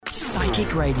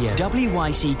Psychic Radio,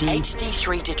 WYCD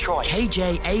HD3 Detroit,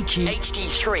 KJAQ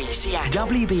HD3 Seattle,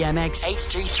 WBMX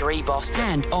HD3 Boston,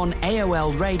 and on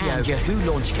AOL Radio and Yahoo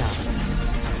Launchcast.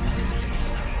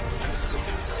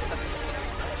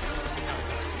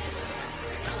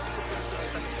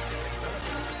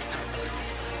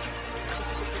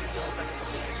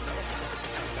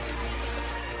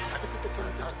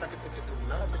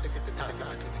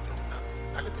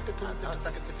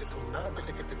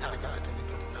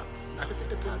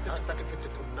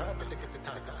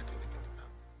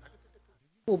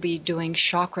 Will be doing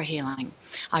chakra healing.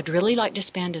 I'd really like to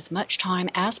spend as much time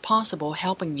as possible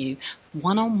helping you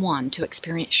one-on-one to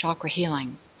experience chakra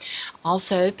healing.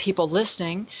 Also, people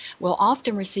listening will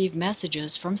often receive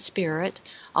messages from Spirit,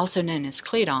 also known as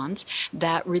Cledons,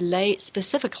 that relate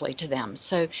specifically to them.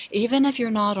 So even if you're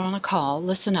not on a call,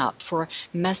 listen up for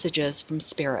messages from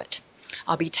Spirit.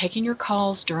 I'll be taking your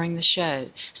calls during the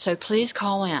show, so please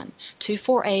call in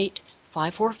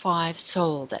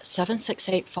 248-545-SOUL, that's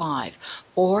 7685,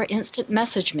 or instant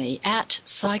message me at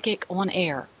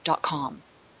psychiconair.com.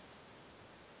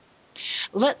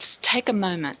 Let's take a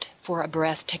moment for a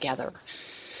breath together.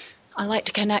 I like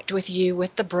to connect with you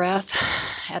with the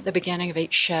breath at the beginning of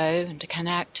each show and to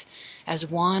connect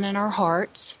as one in our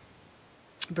hearts,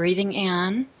 breathing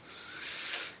in,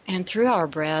 and through our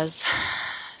breaths,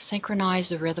 synchronize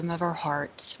the rhythm of our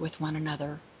hearts with one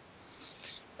another.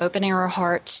 Opening our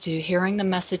hearts to hearing the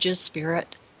messages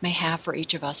Spirit may have for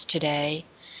each of us today.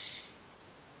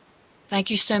 Thank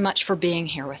you so much for being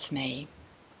here with me.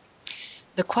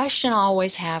 The question I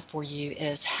always have for you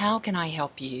is, how can I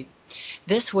help you?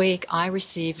 This week I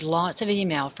received lots of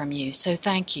email from you, so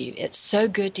thank you. It's so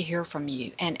good to hear from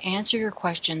you and answer your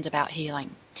questions about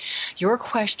healing. Your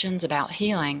questions about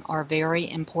healing are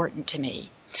very important to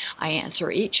me. I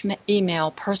answer each email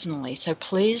personally, so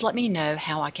please let me know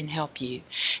how I can help you.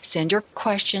 Send your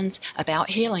questions about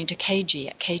healing to KG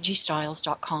at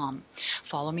kgstyles.com.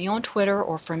 Follow me on Twitter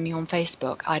or friend me on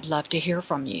Facebook. I'd love to hear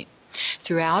from you.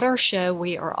 Throughout our show,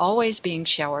 we are always being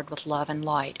showered with love and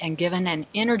light and given an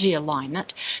energy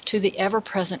alignment to the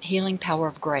ever-present healing power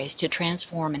of grace to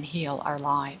transform and heal our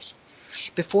lives.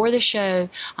 Before the show,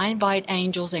 I invite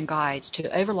angels and guides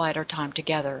to overlight our time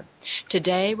together.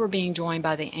 Today, we're being joined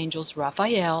by the angels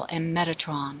Raphael and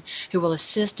Metatron, who will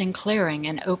assist in clearing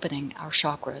and opening our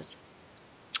chakras.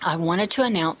 I wanted to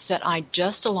announce that I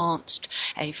just launched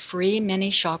a free mini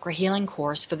chakra healing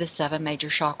course for the 7 major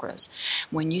chakras.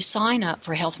 When you sign up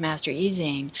for Health Master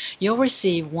E-Zine, you'll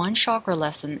receive 1 chakra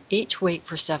lesson each week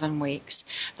for 7 weeks.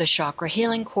 The chakra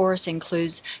healing course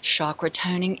includes chakra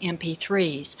toning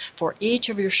MP3s for each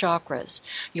of your chakras.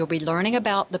 You'll be learning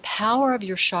about the power of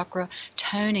your chakra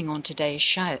toning on today's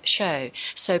show.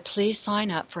 So please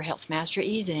sign up for Health Master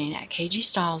E-Zine at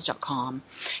kgstyles.com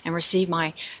and receive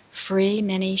my free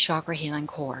mini chakra healing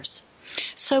course.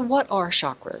 So what are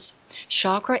chakras?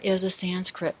 Chakra is a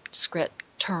Sanskrit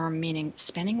term meaning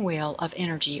spinning wheel of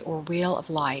energy or wheel of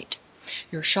light.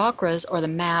 Your chakras are the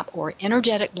map or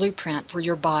energetic blueprint for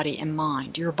your body and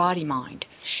mind, your body-mind.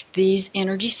 These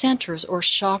energy centers or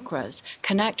chakras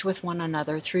connect with one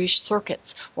another through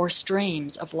circuits or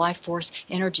streams of life force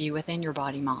energy within your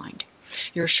body-mind.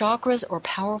 Your chakras are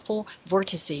powerful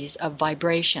vortices of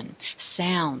vibration,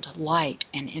 sound, light,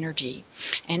 and energy,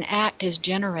 and act as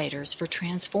generators for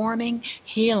transforming,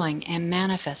 healing, and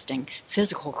manifesting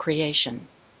physical creation.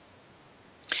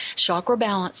 Chakra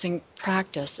balancing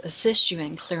practice assists you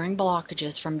in clearing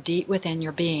blockages from deep within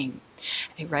your being.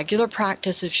 A regular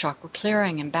practice of chakra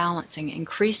clearing and balancing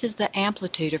increases the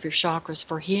amplitude of your chakras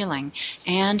for healing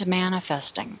and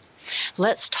manifesting.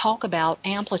 Let's talk about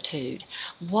amplitude.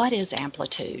 What is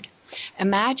amplitude?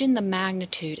 Imagine the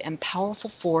magnitude and powerful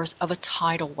force of a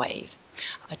tidal wave.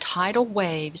 A tidal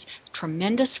wave's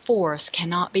tremendous force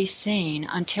cannot be seen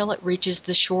until it reaches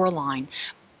the shoreline,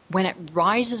 when it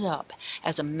rises up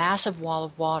as a massive wall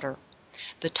of water.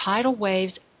 The tidal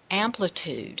wave's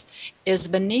amplitude is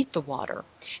beneath the water.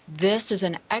 This is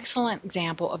an excellent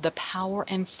example of the power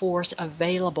and force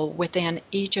available within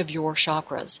each of your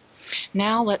chakras.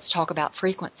 Now let's talk about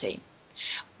frequency.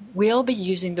 We'll be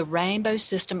using the rainbow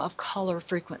system of color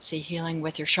frequency healing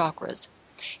with your chakras.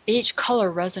 Each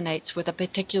color resonates with a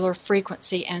particular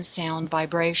frequency and sound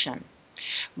vibration.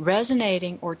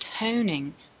 Resonating or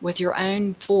toning with your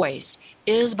own voice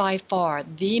is by far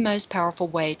the most powerful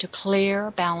way to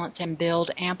clear, balance, and build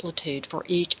amplitude for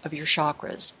each of your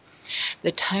chakras.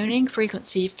 The toning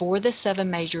frequency for the 7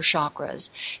 major chakras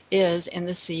is in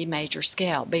the C major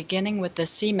scale, beginning with the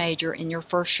C major in your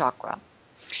first chakra.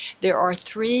 There are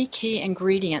 3 key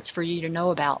ingredients for you to know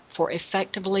about for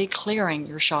effectively clearing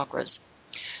your chakras.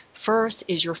 First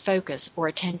is your focus or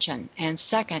attention, and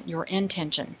second, your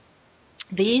intention.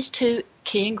 These two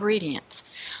key ingredients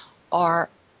are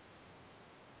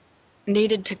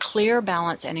needed to clear,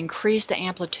 balance, and increase the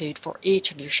amplitude for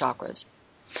each of your chakras.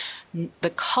 The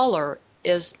color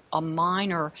is of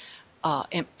minor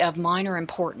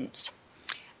importance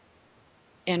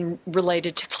and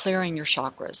related to clearing your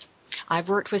chakras. I've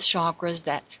worked with chakras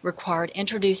that required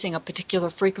introducing a particular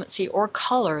frequency or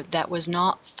color that was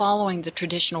not following the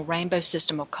traditional rainbow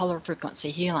system of color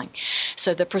frequency healing.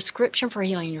 So the prescription for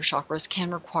healing your chakras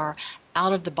can require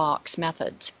out-of-the-box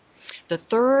methods. The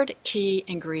third key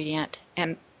ingredient,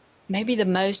 and maybe the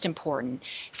most important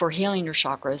for healing your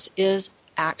chakras, is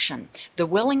action. The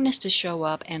willingness to show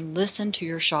up and listen to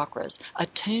your chakras,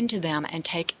 attune to them, and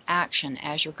take action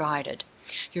as you're guided.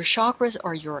 Your chakras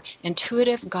are your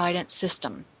intuitive guidance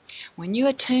system. When you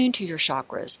attune to your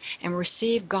chakras and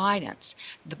receive guidance,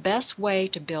 the best way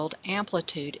to build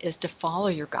amplitude is to follow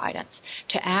your guidance,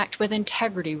 to act with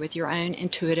integrity with your own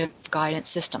intuitive guidance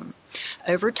system.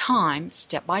 Over time,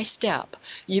 step by step,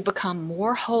 you become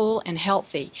more whole and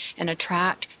healthy and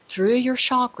attract through your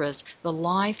chakras the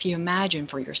life you imagine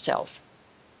for yourself.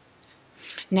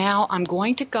 Now I'm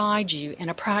going to guide you in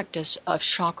a practice of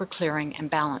chakra clearing and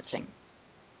balancing.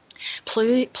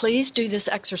 Please do this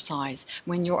exercise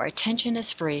when your attention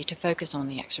is free to focus on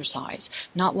the exercise,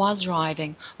 not while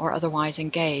driving or otherwise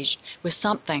engaged with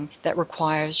something that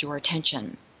requires your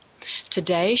attention.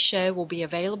 Today's show will be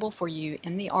available for you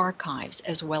in the archives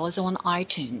as well as on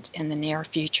iTunes in the near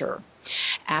future.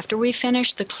 After we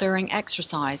finish the clearing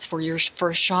exercise for your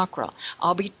first chakra,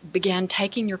 I'll begin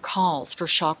taking your calls for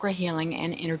chakra healing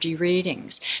and energy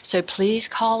readings. So please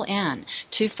call in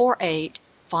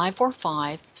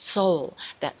 248-545-SOUL,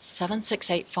 that's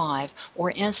 7685,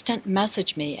 or instant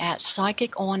message me at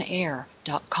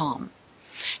psychiconair.com.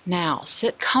 Now,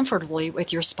 sit comfortably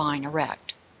with your spine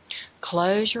erect.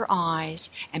 Close your eyes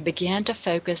and begin to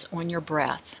focus on your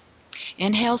breath.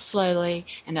 Inhale slowly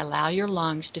and allow your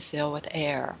lungs to fill with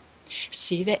air.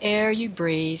 See the air you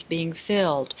breathe being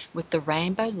filled with the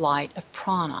rainbow light of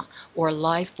prana, or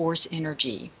life force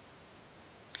energy.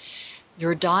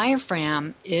 Your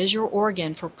diaphragm is your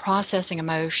organ for processing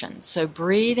emotions, so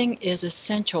breathing is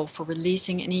essential for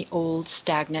releasing any old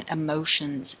stagnant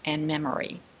emotions and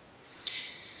memory.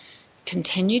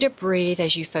 Continue to breathe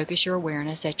as you focus your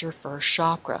awareness at your first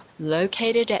chakra,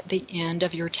 located at the end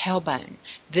of your tailbone.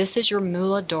 This is your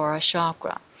Muladhara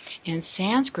chakra. In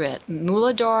Sanskrit,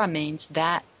 Muladhara means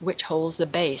that which holds the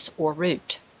base or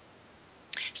root.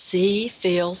 See,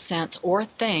 feel, sense, or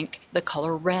think the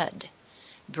color red.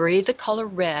 Breathe the color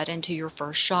red into your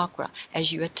first chakra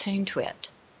as you attune to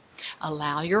it.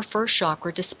 Allow your first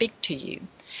chakra to speak to you.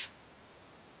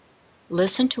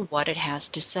 Listen to what it has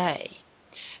to say.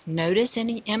 Notice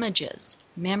any images,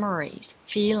 memories,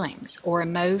 feelings, or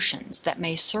emotions that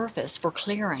may surface for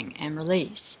clearing and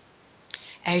release.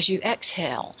 As you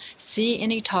exhale, see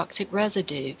any toxic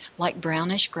residue like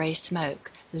brownish gray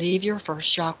smoke leave your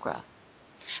first chakra.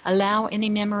 Allow any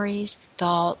memories,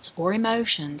 thoughts, or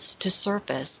emotions to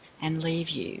surface and leave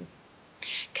you.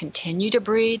 Continue to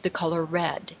breathe the color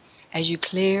red as you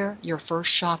clear your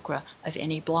first chakra of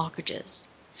any blockages.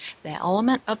 The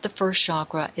element of the first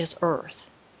chakra is earth.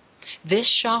 This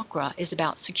chakra is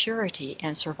about security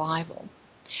and survival.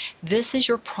 This is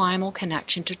your primal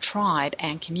connection to tribe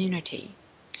and community.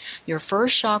 Your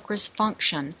first chakra's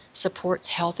function supports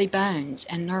healthy bones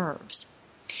and nerves.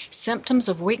 Symptoms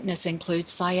of weakness include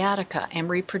sciatica and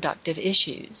reproductive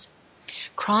issues.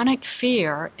 Chronic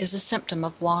fear is a symptom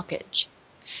of blockage.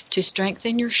 To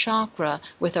strengthen your chakra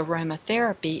with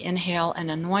aromatherapy, inhale and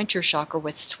anoint your chakra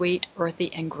with sweet,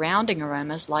 earthy, and grounding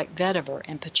aromas like vetiver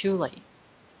and patchouli.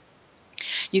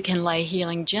 You can lay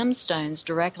healing gemstones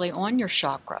directly on your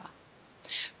chakra.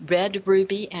 Red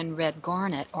ruby and red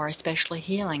garnet are especially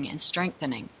healing and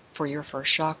strengthening for your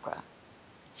first chakra.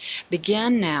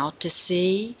 Begin now to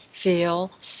see,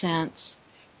 feel, sense,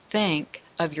 think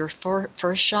of your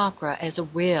first chakra as a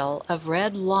wheel of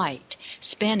red light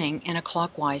spinning in a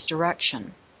clockwise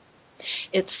direction.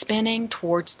 It's spinning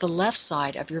towards the left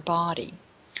side of your body,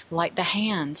 like the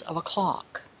hands of a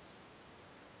clock.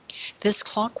 This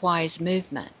clockwise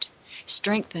movement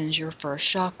strengthens your first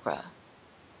chakra.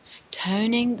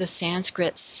 Toning the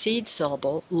Sanskrit seed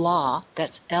syllable La,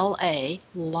 that's L-A,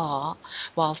 La,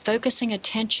 while focusing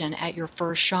attention at your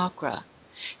first chakra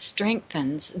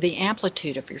strengthens the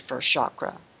amplitude of your first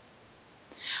chakra.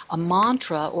 A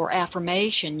mantra or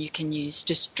affirmation you can use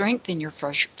to strengthen your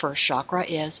first chakra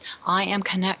is, I am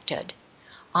connected,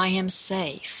 I am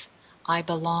safe, I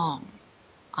belong,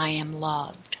 I am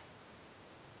loved.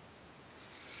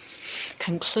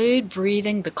 Conclude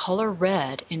breathing the color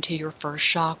red into your first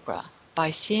chakra by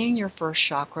seeing your first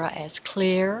chakra as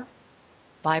clear,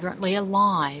 vibrantly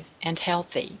alive, and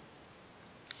healthy.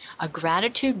 A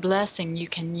gratitude blessing you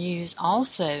can use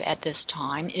also at this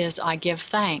time is I give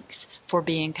thanks for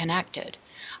being connected.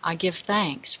 I give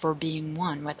thanks for being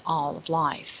one with all of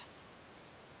life.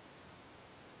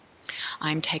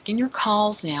 I'm taking your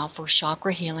calls now for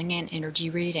chakra healing and energy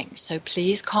readings, so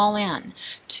please call in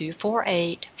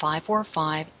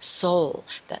 248-545-SOUL,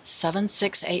 that's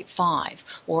 7685,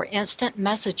 or instant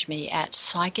message me at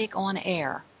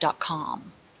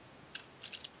psychiconair.com.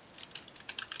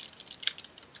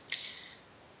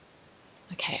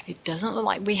 Okay, it doesn't look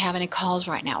like we have any calls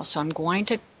right now, so I'm going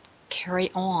to carry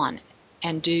on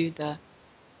and do the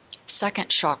second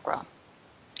chakra.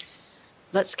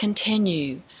 Let's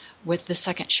continue with the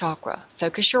second chakra.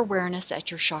 Focus your awareness at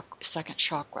your second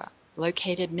chakra,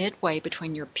 located midway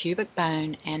between your pubic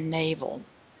bone and navel.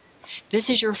 This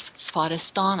is your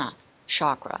Svadhisthana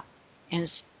chakra. In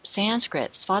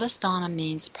Sanskrit, Svadhisthana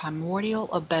means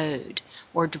primordial abode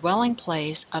or dwelling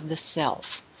place of the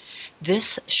self.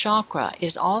 This chakra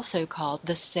is also called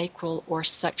the sacral or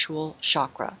sexual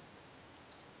chakra.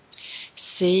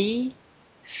 See,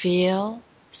 feel,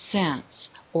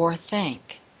 sense, or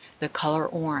think the color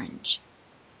orange.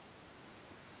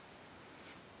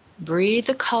 Breathe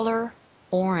the color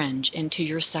orange into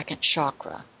your second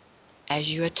chakra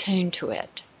as you attune to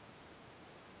it.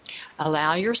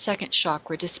 Allow your second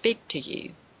chakra to speak to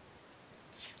you.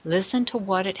 Listen to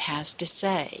what it has to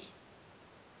say.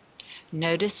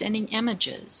 Notice any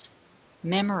images,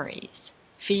 memories,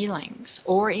 feelings,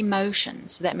 or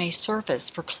emotions that may surface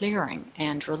for clearing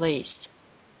and release.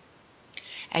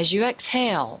 As you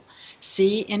exhale,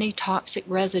 see any toxic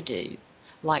residue,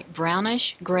 like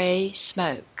brownish gray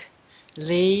smoke,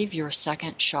 leave your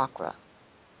second chakra.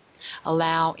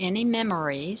 Allow any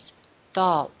memories,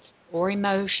 thoughts, or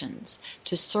emotions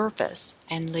to surface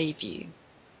and leave you.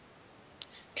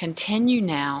 Continue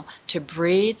now to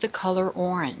breathe the color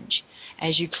orange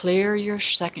as you clear your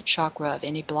second chakra of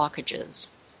any blockages.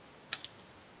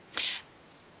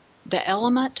 The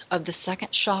element of the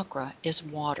second chakra is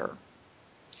water.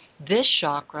 This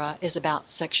chakra is about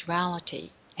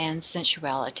sexuality and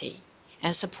sensuality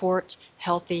and supports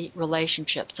healthy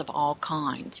relationships of all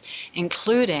kinds,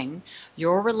 including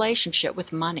your relationship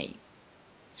with money.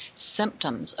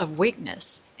 Symptoms of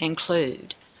weakness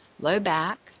include low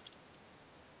back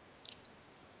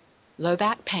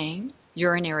pain,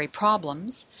 urinary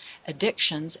problems,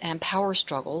 addictions, and power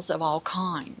struggles of all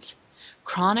kinds.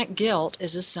 Chronic guilt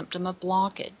is a symptom of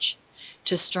blockage.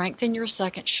 To strengthen your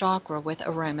second chakra with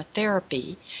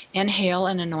aromatherapy, inhale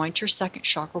and anoint your second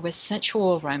chakra with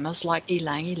sensual aromas like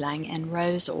ylang-ylang and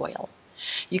rose oil.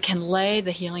 You can lay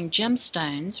the healing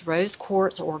gemstones, rose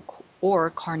quartz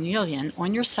or carnelian,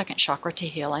 on your second chakra to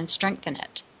heal and strengthen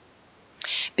it.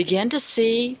 Begin to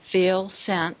see, feel,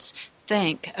 sense,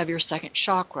 think of your second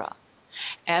chakra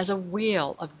as a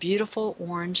wheel of beautiful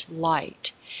orange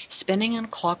light spinning in a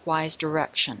clockwise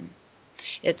direction.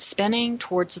 It's spinning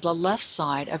towards the left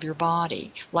side of your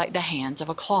body like the hands of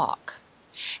a clock.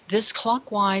 This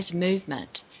clockwise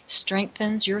movement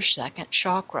strengthens your second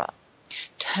chakra.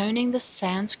 Toning the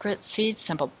Sanskrit seed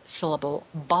syllable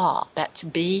Ba, that's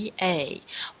B-A,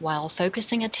 while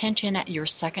focusing attention at your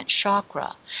second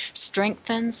chakra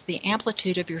strengthens the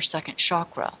amplitude of your second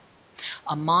chakra.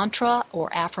 A mantra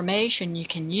or affirmation you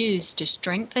can use to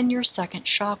strengthen your second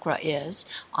chakra is,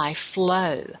 I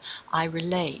flow, I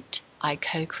relate, I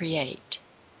co-create.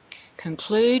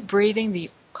 Conclude breathing the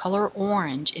color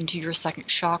orange into your second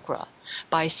chakra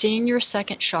by seeing your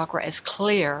second chakra as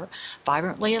clear,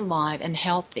 vibrantly alive, and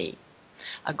healthy.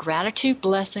 A gratitude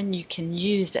blessing you can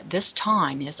use at this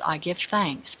time is I give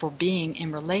thanks for being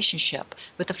in relationship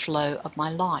with the flow of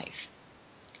my life.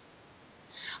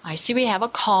 I see we have a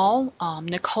call.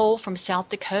 Nicole from South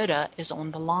Dakota is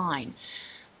on the line.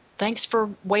 Thanks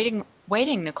for waiting,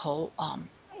 Nicole.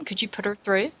 Could you put her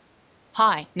through?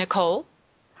 Hi, Nicole.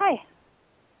 Hi.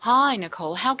 Hi,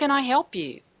 Nicole. How can I help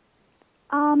you?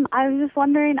 I was just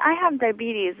wondering, I have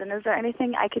diabetes, and is there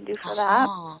anything I could do for that?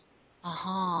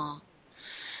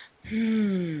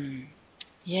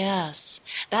 Yes.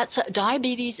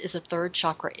 Diabetes is a third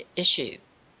chakra issue.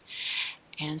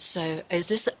 And so is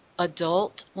this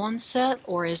adult onset,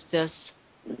 or is this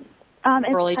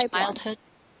early childhood?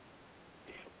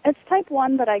 It's type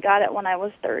 1, but I got it when I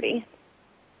was 30.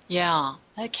 Yeah,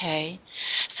 okay.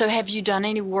 So have you done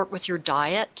any work with your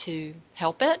diet to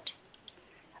help it?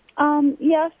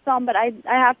 Yes, some, but I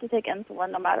have to take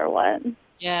insulin no matter what.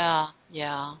 Yeah.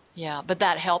 But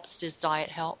that helps. Does diet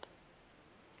help?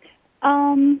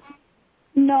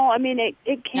 No, I mean, it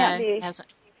can't No, be. it hasn't.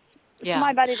 Yeah.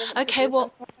 My body doesn't. Okay,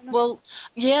 produce well,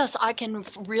 yes, I can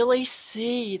really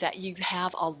see that you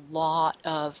have a lot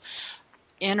of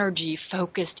energy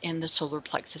focused in the solar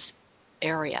plexus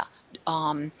area.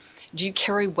 Do you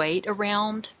carry weight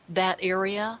around that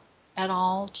area at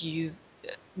all? Do you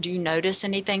notice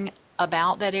anything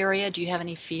about that area? Do you have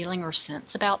any feeling or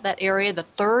sense about that area? The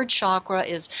third chakra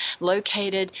is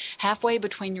located halfway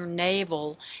between your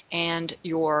navel and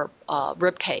your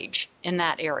rib cage, in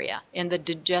that area, in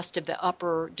the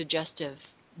upper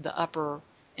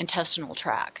intestinal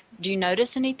tract. Do you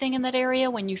notice anything in that area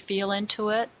when you feel into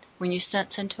it, when you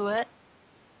sense into it?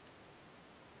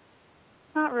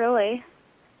 Not really.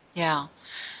 Yeah.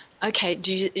 Okay.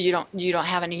 You don't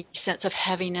have any sense of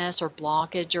heaviness or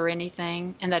blockage or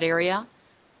anything in that area?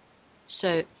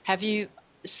 So have you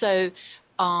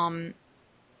had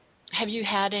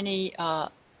any?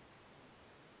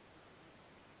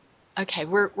 Okay,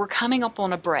 we're coming up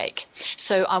on a break,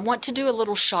 so I want to do a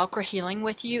little chakra healing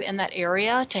with you in that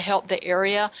area to help the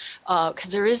area,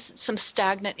 because there is some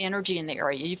stagnant energy in the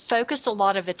area. You've focused a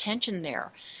lot of attention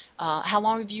there. How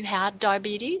long have you had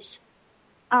diabetes?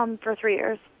 For 3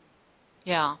 years.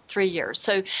 Yeah, 3 years.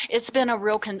 So it's been a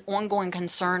real ongoing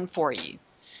concern for you,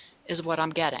 is what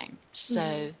I'm getting.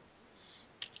 So,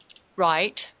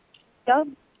 right? Yep.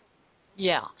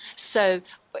 Yeah. So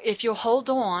if you'll hold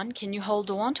on, can you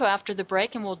hold on till after the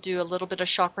break, and we'll do a little bit of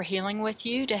chakra healing with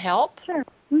you to help? Sure.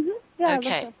 Mm-hmm. Yeah.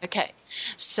 Okay. Okay.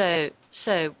 So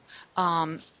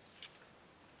I'll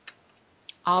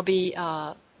be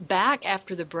back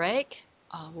after the break.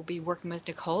 We'll be working with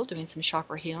Nicole, doing some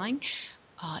chakra healing.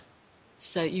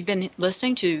 So you've been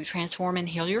listening to Transform and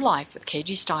Heal Your Life with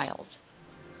KG Styles.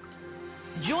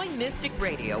 Join Mystic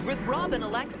Radio with Rob and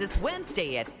Alexis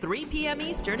Wednesday at 3 p.m.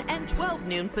 Eastern and 12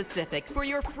 noon Pacific for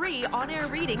your free on-air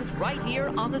readings right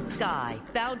here on the Sky.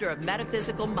 Founder of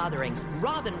Metaphysical Mothering,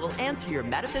 Robin will answer your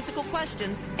metaphysical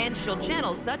questions, and she'll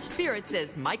channel such spirits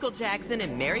as Michael Jackson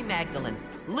and Mary Magdalene.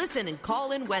 Listen and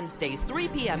call in Wednesdays, 3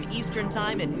 p.m. Eastern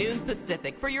Time and noon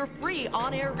Pacific for your free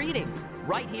on-air readings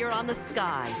right here on the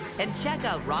Sky. And check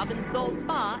out Robin's Soul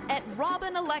Spa at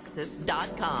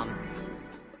robinalexis.com.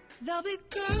 There'll be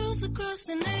girls across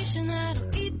the nation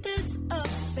that'll eat this up.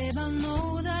 Babe, I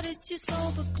know that it's your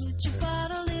soul, but could you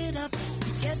bottle it up?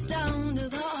 Get down to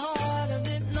the heart of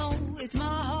it. No, it's my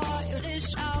heart. You'll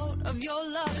dish out of your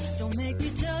love. Don't make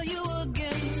me tell you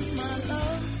again. My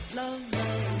love, love,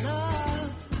 love,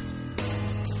 love.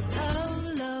 Love,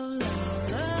 love,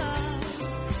 love, love.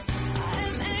 I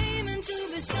am aiming to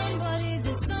be somebody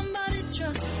that somebody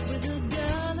trusts with a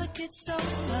delicate soul.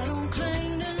 I don't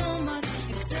claim to know much.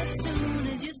 As soon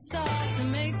as you start to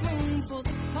make room for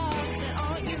the parts that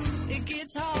aren't you, it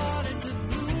gets harder to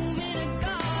bloom in a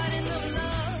garden of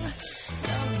love.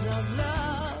 Love, love,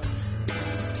 love.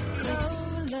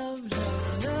 Love, love,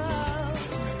 love, love.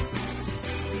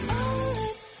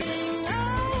 Only thing I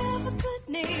ever could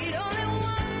need, only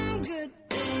one good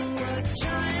thing worth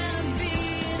trying to be,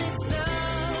 and it's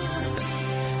love.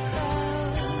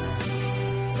 Love,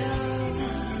 love,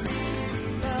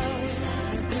 love. I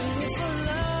do it for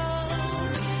love.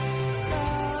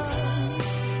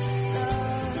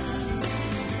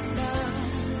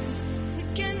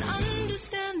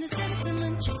 Understand the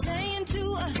sentiment you're saying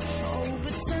to us. Oh,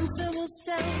 but sensible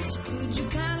sense, could you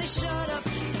kindly shut up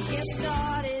and get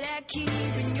started at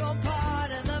keeping your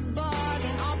part of the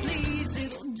bargain? Oh, please,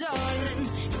 little darling,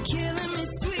 you're killing me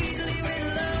sweetly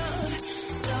with love.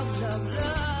 Love, love,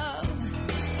 love.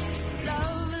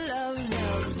 Love, love,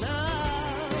 love,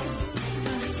 love.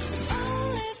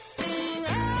 Only thing I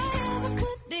ever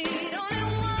could need, only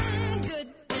one good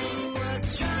thing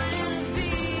worth trying to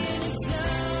be, and it's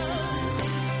love.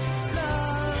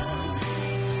 Love,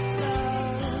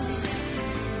 love,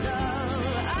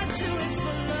 love. I do it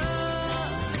for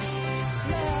love.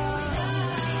 Love,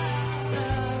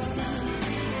 love,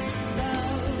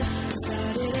 love.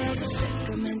 Started as a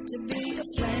flicker, meant to be a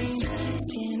flame.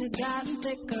 Skin has gotten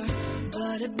thicker,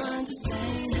 but it burns the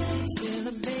same. Still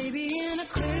a baby in a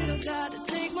cradle, got to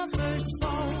take my first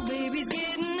fall. Baby's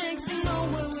getting next to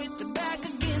nowhere with the back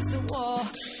against the wall.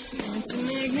 Meant to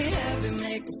make me happy,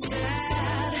 make me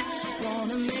sad.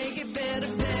 Wanna make it better,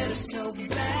 better, so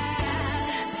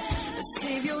bad.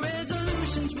 Save your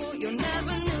resolutions for your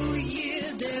never new year.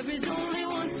 There is only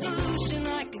one solution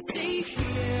I can see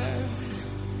here.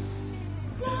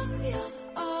 Love, you're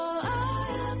all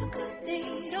I ever could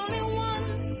need. Only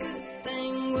one good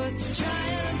thing worth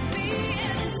trying to be,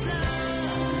 and it's love.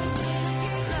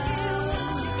 Love,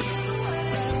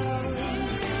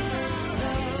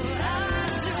 love, love. I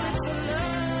do it for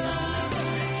love.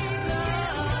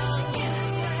 Love,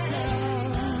 love,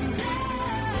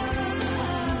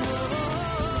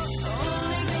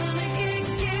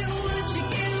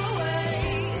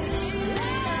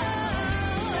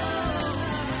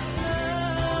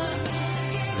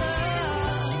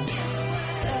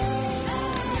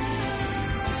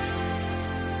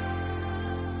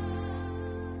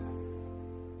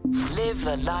 Live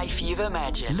the life you've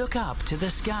imagined. Look up to the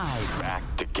sky. Back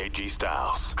to KG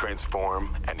Styles.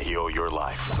 Transform and heal your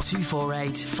life.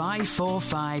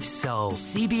 248-545-SOUL.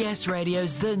 CBS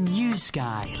Radio's The New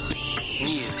Sky.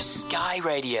 New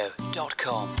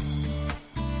skyradio.com.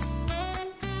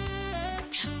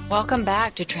 Welcome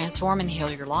back to Transform and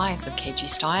Heal Your Life with KG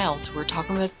Styles. We're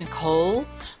talking with Nicole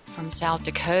from South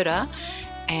Dakota.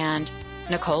 And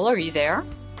Nicole, are you there?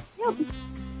 Yep.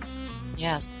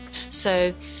 Yes.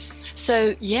 So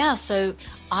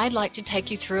I'd like to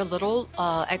take you through a little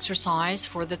exercise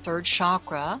for the third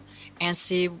chakra and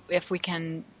see if we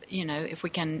can,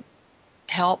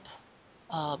 help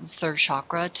the third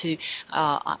chakra to,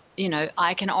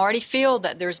 I can already feel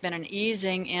that there's been an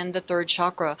easing in the third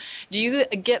chakra. Do you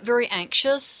get very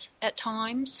anxious at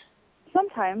times?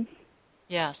 Sometimes.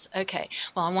 Yes. Okay.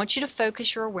 Well, I want you to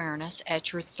focus your awareness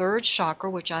at your third chakra,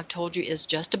 which I've told you is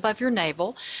just above your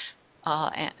navel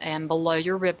and below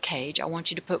your rib cage. I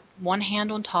want you to put one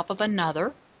hand on top of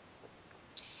another,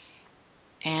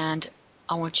 and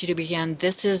I want you to begin.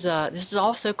 This is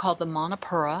also called the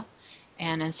Manipura,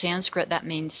 and in Sanskrit that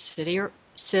means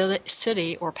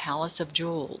city or palace of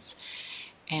jewels.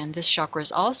 And this chakra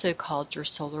is also called your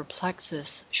solar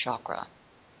plexus chakra.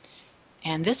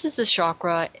 And this is the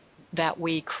chakra that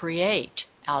we create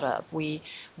out of.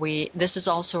 This is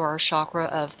also our chakra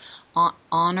of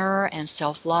honor and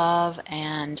self-love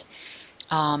and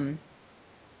a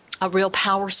real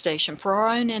power station for our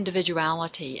own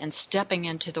individuality and stepping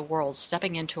into the world,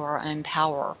 stepping into our own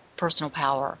power, personal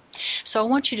power. So I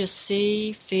want you to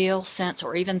see, feel, sense,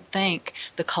 or even think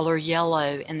the color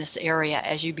yellow in this area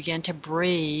as you begin to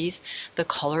breathe the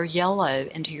color yellow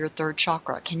into your third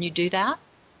chakra. Can you do that?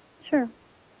 Sure.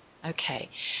 Okay.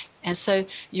 And so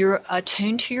you're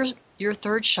attuned to your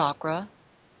third chakra,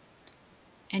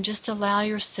 and just allow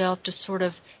yourself to sort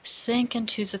of sink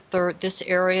into this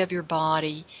area of your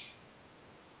body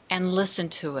and listen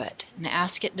to it and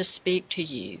ask it to speak to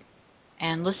you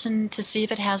and listen to see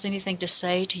if it has anything to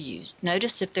say to you.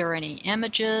 Notice if there are any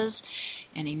images,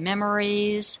 any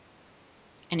memories,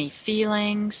 any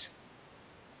feelings,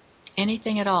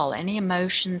 anything at all, any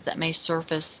emotions that may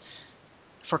surface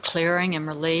for clearing and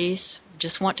release.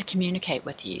 Just want to communicate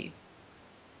with you.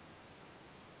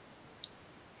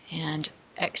 And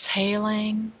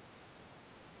exhaling,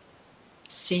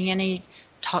 seeing any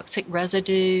toxic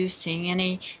residue, seeing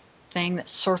anything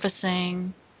that's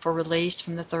surfacing for release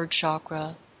from the third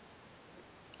chakra.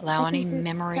 Allow any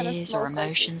memories or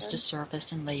emotions to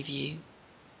surface and leave you.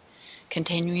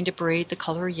 Continuing to breathe the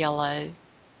color yellow.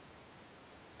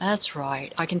 That's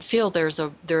right. I can feel there's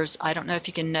I don't know if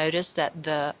you can notice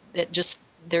that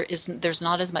there's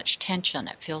not as much tension.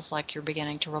 It feels like you're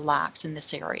beginning to relax in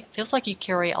this area. It feels like you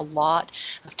carry a lot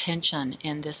of tension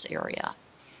in this area.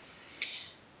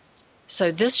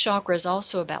 So this chakra is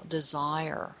also about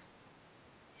desire.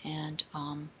 And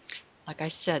like I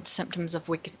said, symptoms of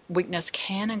weakness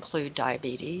can include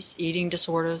diabetes, eating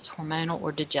disorders, hormonal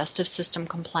or digestive system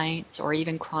complaints, or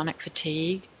even chronic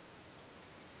fatigue.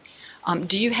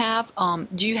 Do you have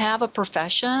a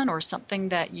profession or something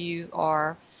that you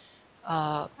are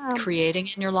creating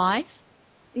in your life?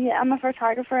 Yeah, I'm a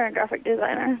photographer and graphic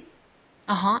designer.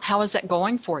 How is that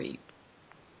going for you?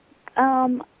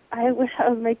 I wish I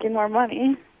was making more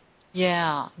money.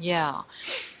 Yeah.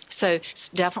 So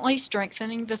definitely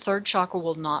strengthening the third chakra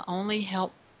will not only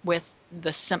help with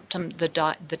the symptom, the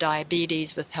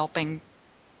diabetes, with helping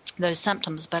those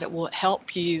symptoms, but it will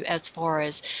help you as far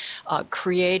as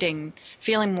feeling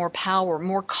more power,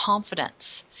 more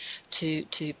confidence to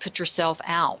put yourself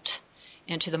out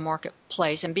into the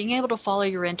marketplace and being able to follow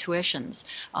your intuitions.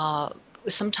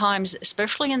 Sometimes,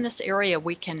 especially in this area,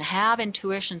 we can have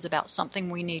intuitions about something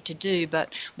we need to do,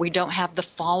 but we don't have the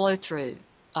follow-through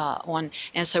on.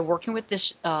 And so working with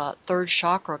this third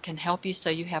chakra can help you so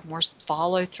you have more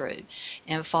follow-through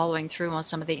and following through on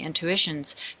some of the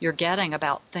intuitions you're getting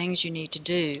about things you need to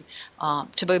do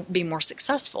to be more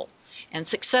successful. And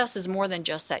success is more than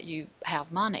just that you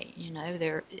have money.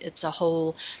 It's a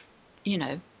whole,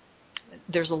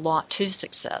 there's a lot to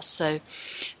success. So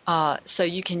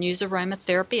you can use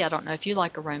aromatherapy. I don't know if you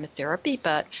like aromatherapy,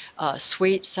 but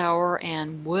sweet, sour,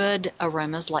 and wood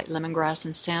aromas like lemongrass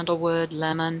and sandalwood,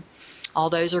 lemon, all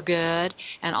those are good.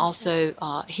 And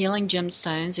also healing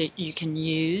gemstones that you can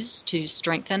use to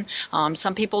strengthen.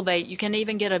 Some people, you can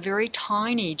even get a very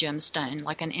tiny gemstone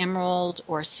like an emerald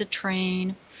or a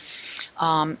citrine,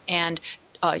 and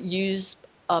use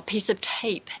a piece of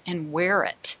tape and wear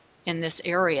it in this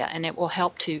area, and it will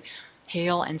help to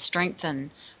heal and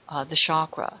strengthen the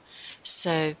chakra.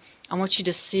 So I want you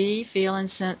to see, feel, and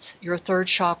sense your third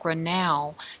chakra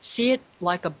now. See it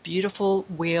like a beautiful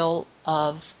wheel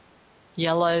of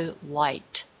yellow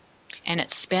light. And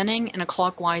it's spinning in a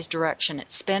clockwise direction.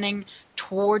 It's spinning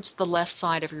towards the left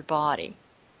side of your body,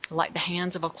 like the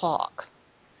hands of a clock.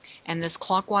 And this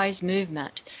clockwise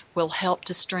movement will help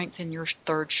to strengthen your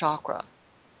third chakra.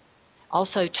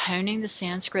 Also, toning the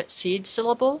Sanskrit seed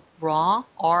syllable, Ra,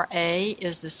 R-A,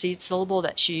 is the seed syllable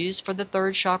that's used for the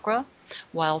third chakra,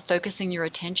 while focusing your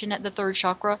attention at the third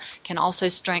chakra can also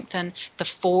strengthen the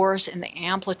force and the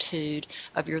amplitude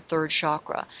of your third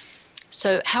chakra.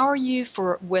 So how are you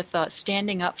with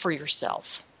standing up for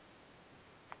yourself?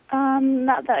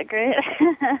 Not that great.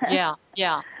 Yeah.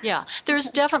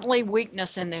 There's definitely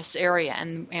weakness in this area,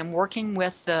 and working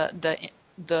with the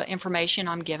information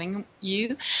I'm giving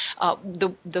you,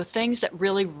 the things that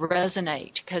really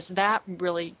resonate, because that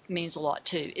really means a lot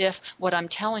too. If what I'm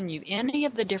telling you, any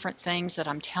of the different things that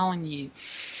I'm telling you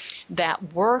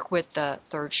that work with the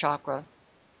third chakra,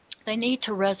 they need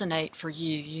to resonate for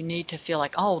you. You need to feel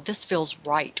like, oh, this feels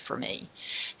right for me.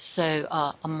 So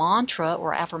a mantra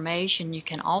or affirmation you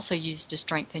can also use to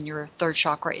strengthen your third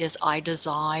chakra is I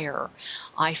desire,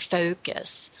 I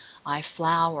focus, I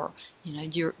flower.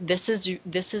 This is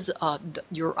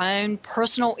your own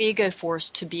personal ego force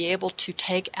to be able to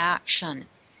take action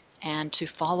and to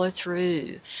follow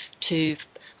through, to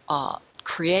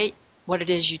create what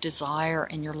it is you desire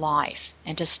in your life,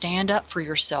 and to stand up for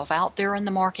yourself out there in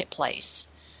the marketplace.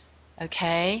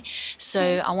 Okay?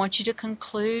 So I want you to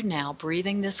conclude now,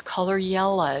 breathing this color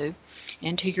yellow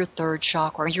into your third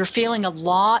chakra. You're feeling a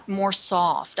lot more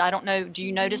soft. I don't know, do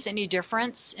you notice any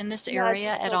difference in this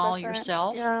area at all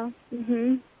yourself? Yeah.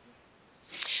 Mm-hmm.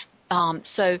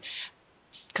 So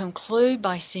conclude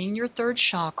by seeing your third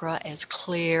chakra as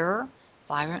clear,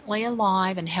 vibrantly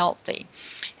alive, and healthy.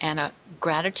 And a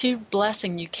gratitude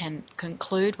blessing you can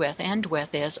end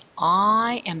with is,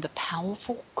 I am the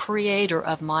powerful creator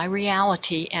of my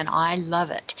reality, and I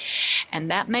love it. And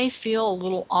that may feel a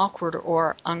little awkward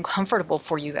or uncomfortable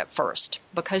for you at first,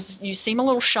 because you seem a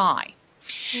little shy.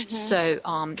 Mm-hmm. So,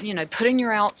 putting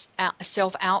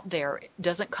yourself out there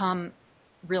doesn't come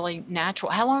really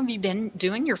natural. How long have you been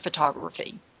doing your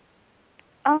photography?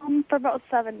 For about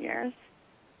 7 years.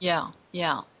 Yeah.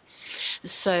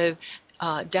 So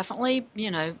definitely,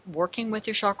 working with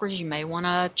your chakras, you may want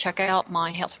to check out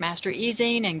my Health Mastery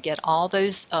e-zine and get all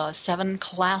those 7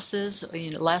 classes,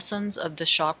 lessons of the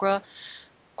chakra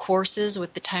courses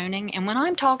with the toning. And when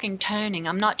I'm talking toning,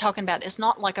 I'm not talking about, it's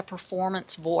not like a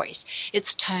performance voice.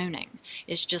 It's toning.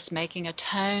 It's just making a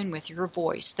tone with your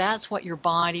voice. That's what your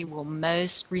body will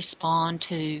most respond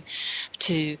to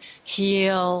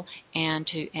heal and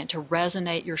to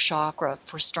resonate your chakra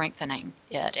for strengthening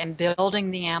it and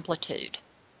building the amplitude.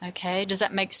 Okay? Does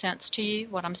that make sense to you,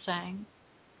 what I'm saying?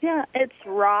 Yeah, it's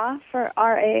Ra for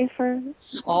R-A for...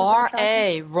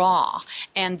 R-A, Ra.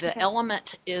 And the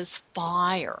element is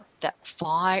fire. That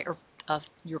fire of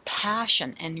your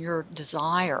passion and your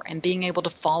desire and being able to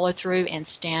follow through and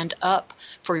stand up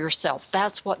for yourself.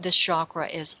 That's what this chakra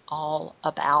is all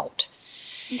about.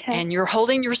 Okay. And you're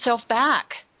holding yourself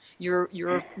back. You're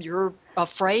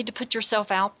afraid to put yourself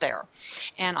out there.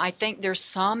 And I think there's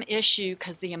some issue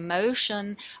because the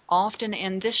emotion often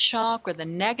in this chakra, the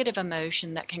negative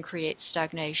emotion that can create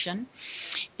stagnation,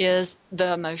 is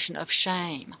the emotion of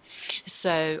shame.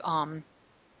 So,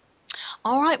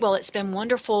 all right, well, it's been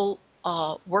wonderful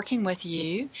working with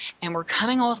you, and we're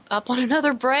coming up on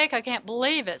another break. I can't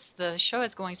believe the show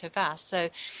is going so fast. So,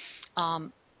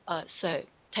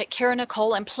 take care,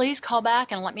 Nicole, and please call back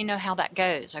and let me know how that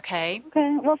goes, okay?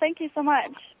 Okay. Well, thank you so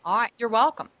much. All right. You're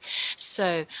welcome.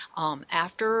 So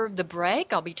after the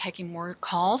break, I'll be taking more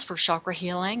calls for chakra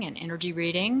healing and energy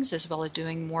readings, as well as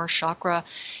doing more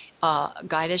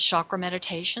guided chakra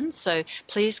meditations. So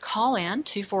please call in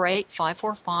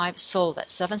 248-545-SOUL.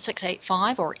 That's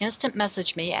 7685, or instant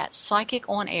message me at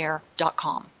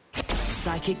psychiconair.com.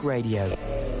 Psychic Radio.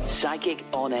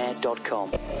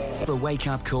 PsychicOnAir.com. The Wake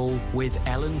Up Call with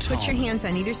Ellen Tom. Put your hands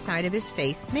on either side of his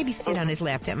face. Maybe sit on his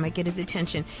lap. That might get his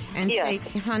attention. And say,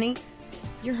 honey,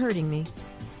 you're hurting me.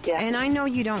 Yeah. And I know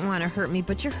you don't want to hurt me,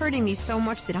 but you're hurting me so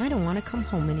much that I don't want to come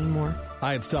home anymore.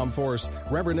 Hi, it's Tom Force.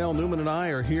 Reverend L. Newman and I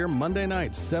are here Monday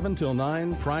nights, 7 till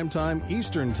 9, prime time,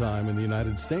 Eastern time in the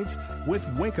United States, with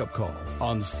Wake Up Call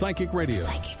on Psychic Radio.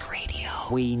 Psychic Radio.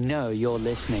 We know you're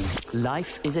listening.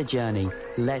 Life is a journey.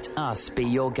 Let us be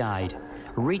your guide.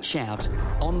 Reach out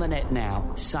on the net now,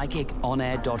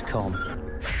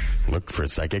 psychiconair.com. Look for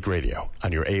Psychic Radio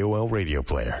on your AOL radio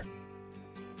player.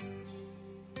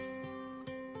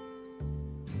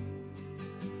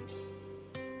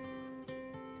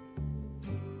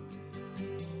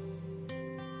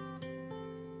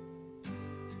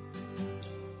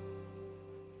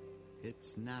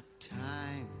 It's not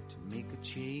time to make a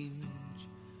change.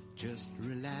 Just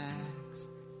relax,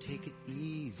 take it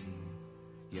easy.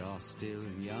 You're still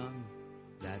young,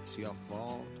 that's your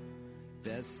fault.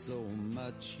 There's so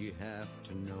much you have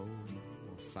to know.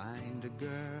 Find a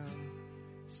girl,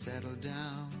 settle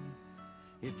down.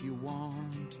 If you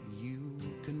want, you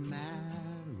can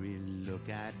marry. Look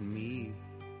at me,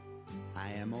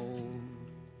 I am old,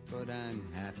 but I'm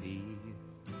happy.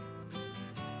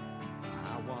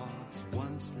 I was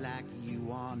once like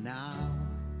you are now,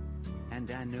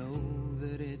 and I know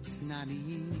that it's not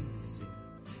easy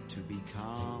to be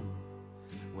calm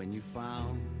when you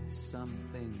found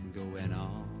something going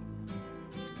on.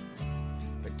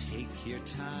 But take your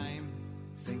time,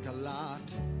 think a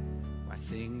lot. Why,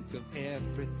 think of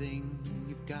everything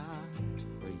you've got,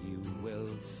 for you will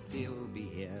still be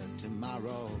here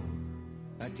tomorrow,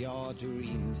 but your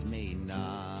dreams may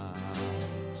not.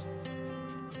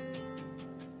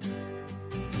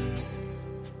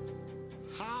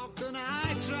 How can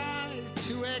I try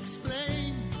to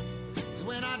explain?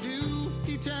 When I do,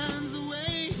 he turns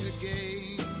away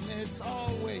again. It's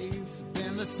always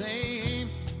been the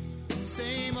same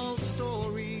old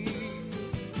story.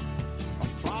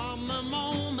 From the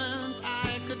moment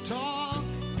I could talk,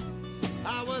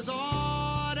 I was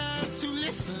ordered to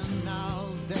listen. Now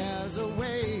there's a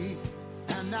way,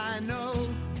 and I know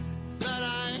that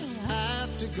I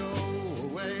have to go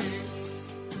away.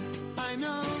 I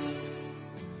know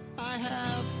I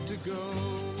have to go.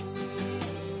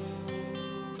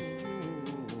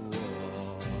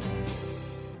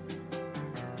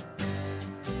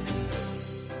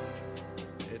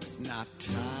 It's not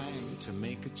time to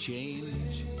make a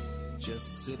change.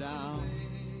 Just sit down,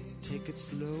 take it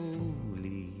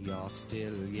slowly. You're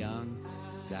still young,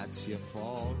 that's your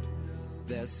fault.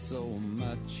 There's so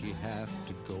much you have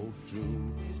to go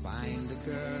through. Find a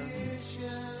girl,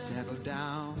 settle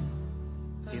down.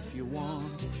 If you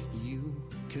want, you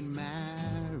can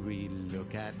marry.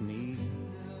 Look at me,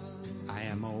 I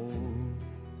am old,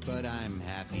 but I'm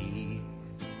happy.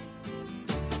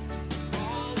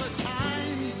 All the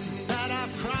times that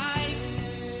I've cried,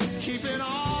 keeping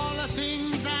all the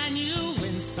things I knew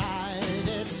inside.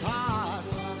 It's hard,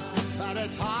 but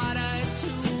it's harder to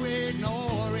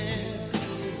ignore it.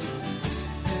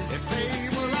 If they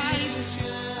were right,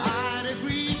 I'd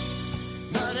agree,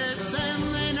 but it's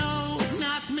them they know,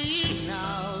 not me.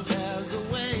 Now there's a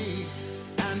way,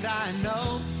 and I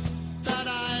know that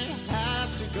I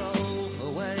have to go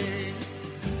away.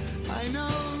 I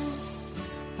know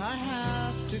I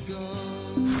have to go.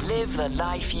 Live the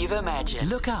life you've imagined.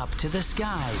 Look up to the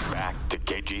sky. Back to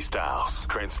KG Styles.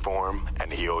 Transform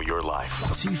and heal your life.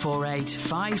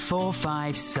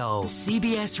 248-545-SOUL.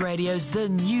 CBS Radio's The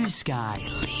New Sky.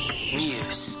 New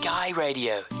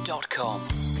skyradio.com.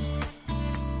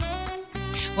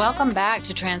 Welcome back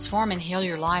to Transform and Heal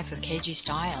Your Life with KG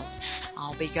Styles.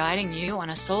 I'll be guiding you on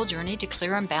a soul journey to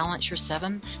clear and balance your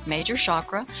 7 major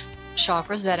chakras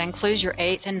that includes your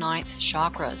 8th and 9th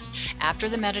chakras. After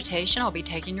the meditation, I'll be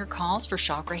taking your calls for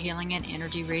chakra healing and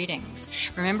energy readings.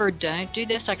 Remember, don't do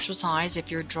this exercise if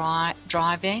you're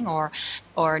driving or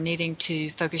needing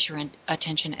to focus your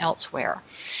attention elsewhere.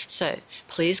 So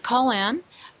please call in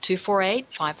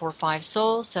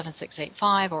 248-545-SOUL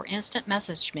 7685 or instant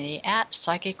message me at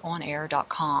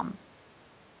psychiconair.com.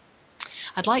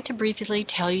 I'd like to briefly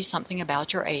tell you something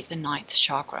about your 8th and 9th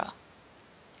chakra.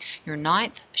 Your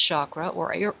 9th chakra,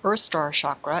 or your Earth Star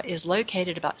chakra, is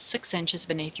located about 6 inches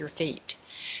beneath your feet.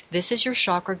 This is your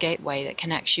chakra gateway that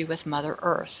connects you with Mother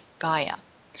Earth, Gaia.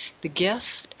 The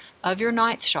gift of your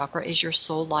 9th chakra is your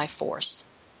soul life force,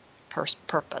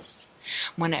 purpose.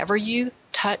 Whenever you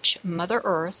touch Mother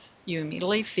Earth, you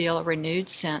immediately feel a renewed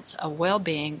sense of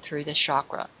well-being through this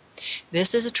chakra.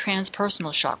 This is a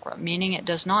transpersonal chakra, meaning it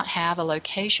does not have a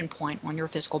location point on your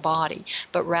physical body,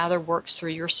 but rather works through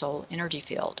your soul energy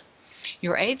field.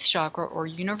 Your 8th chakra, or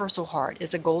universal heart,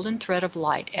 is a golden thread of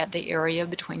light at the area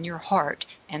between your heart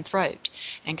and throat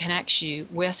and connects you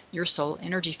with your soul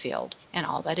energy field and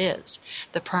all that is.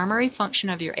 The primary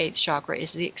function of your 8th chakra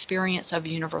is the experience of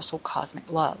universal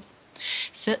cosmic love.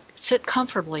 Sit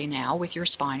comfortably now with your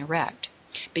spine erect.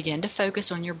 Begin to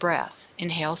focus on your breath.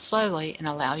 Inhale slowly and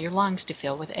allow your lungs to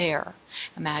fill with air.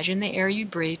 Imagine the air you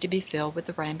breathe to be filled with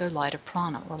the rainbow light of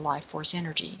prana, or life force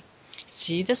energy.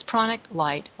 See this pranic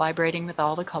light vibrating with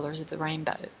all the colors of the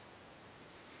rainbow.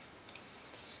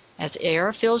 As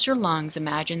air fills your lungs,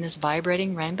 imagine this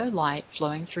vibrating rainbow light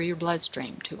flowing through your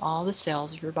bloodstream to all the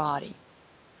cells of your body.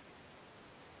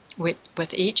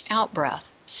 With each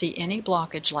out-breath, see any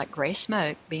blockage like gray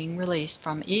smoke being released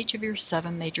from each of your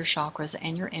 7 major chakras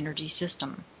and your energy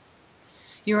system.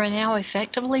 You are now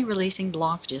effectively releasing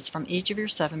blockages from each of your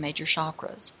 7 major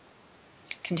chakras.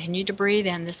 Continue to breathe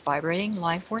in this vibrating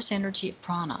life force energy of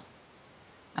prana.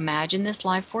 Imagine this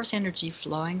life force energy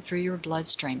flowing through your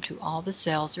bloodstream to all the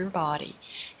cells of your body,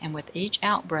 and with each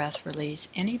out-breath release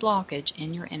any blockage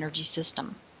in your energy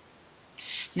system.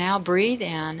 Now breathe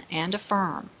in and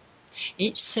affirm.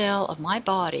 Each cell of my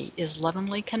body is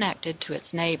lovingly connected to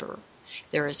its neighbor.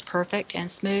 There is perfect and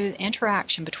smooth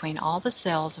interaction between all the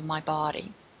cells of my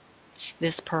body.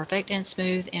 This perfect and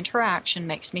smooth interaction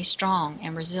makes me strong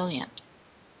and resilient.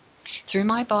 Through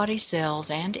my body cells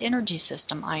and energy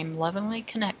system, I am lovingly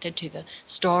connected to the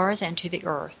stars and to the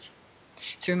earth.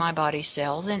 Through my body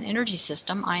cells and energy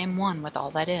system, I am one with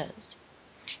all that is.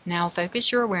 Now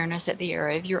focus your awareness at the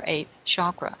area of your 8th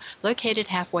chakra, located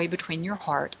halfway between your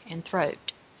heart and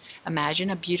throat. Imagine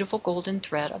a beautiful golden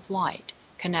thread of light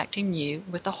connecting you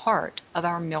with the heart of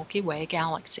our Milky Way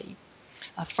galaxy.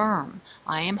 Affirm,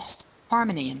 I am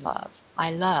harmony and love. I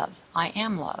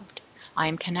am loved. I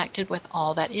am connected with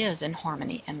all that is in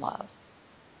harmony and love.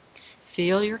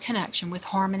 Feel your connection with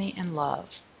harmony and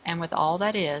love, and with all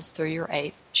that is through your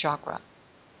 8th chakra.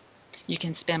 You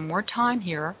can spend more time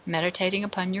here meditating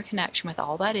upon your connection with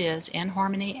all that is in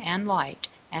harmony and light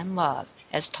and love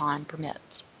as time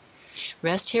permits.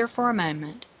 Rest here for a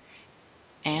moment,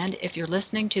 and if you're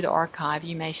listening to the archive,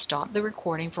 you may stop the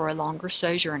recording for a longer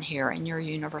sojourn here in your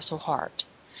universal heart.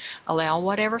 Allow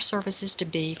whatever services to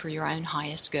be for your own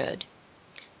highest good.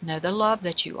 Know the love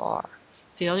that you are.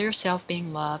 Feel yourself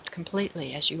being loved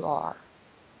completely as you are.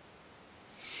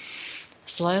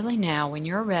 Slowly now, when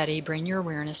you're ready, bring your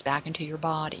awareness back into your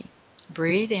body.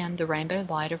 Breathe in the rainbow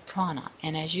light of prana,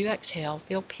 and as you exhale,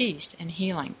 feel peace and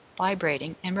healing,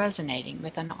 vibrating and resonating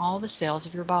within all the cells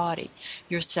of your body,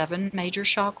 your 7 major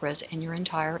chakras, and your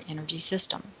entire energy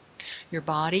system. Your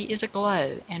body is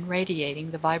aglow and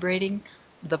radiating the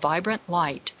vibrant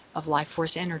light of life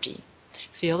force energy.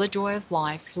 Feel the joy of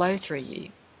life flow through you,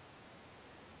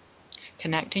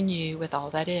 connecting you with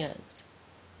all that is.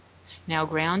 Now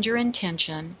ground your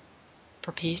intention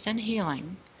for peace and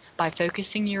healing by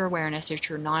focusing your awareness at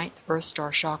your 9th Earth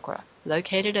Star chakra,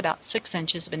 located about 6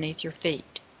 inches beneath your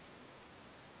feet.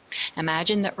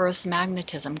 Imagine the Earth's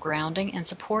magnetism grounding and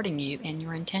supporting you in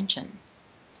your intention.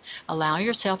 Allow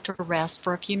yourself to rest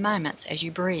for a few moments as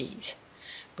you breathe.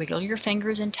 Wiggle your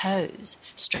fingers and toes.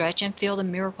 Stretch and feel the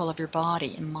miracle of your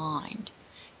body and mind.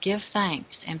 Give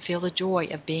thanks and feel the joy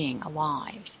of being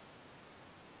alive.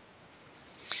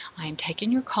 I am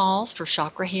taking your calls for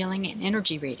chakra healing and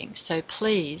energy readings, so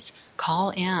please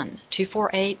call in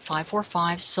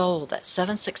 248-545-SOUL, that's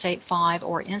 7685,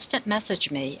 or instant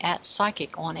message me at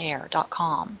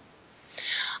psychiconair.com.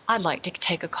 I'd like to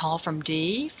take a call from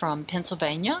Dee from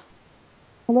Pennsylvania.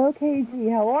 Hello,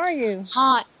 KG. How are you?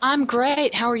 Hi, I'm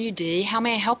great. How are you, Dee? How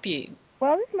may I help you?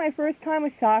 Well, this is my first time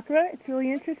with chakra. It's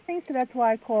really interesting, so that's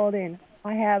why I called in.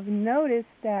 I have noticed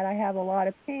that I have a lot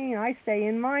of pain. I say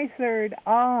in my 3rd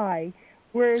eye,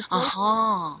 whereas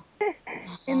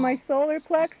in my solar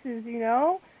plexus, you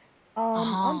know.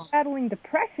 I'm battling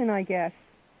depression, I guess.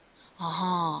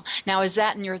 Now, is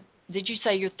that in your, did you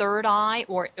say your 3rd eye,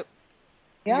 or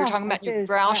yeah, you're talking about your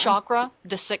brow chakra,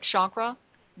 the 6th chakra,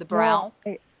 the brow,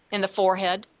 in the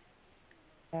forehead?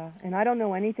 Yeah, and I don't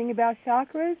know anything about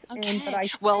chakras. Okay.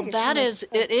 But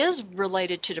it is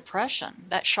related to depression,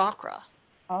 that chakra.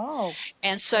 Oh.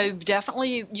 And so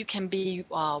definitely you can be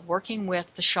working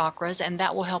with the chakras, and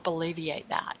that will help alleviate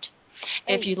that.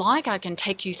 Hey. If you like, I can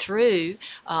take you through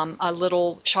a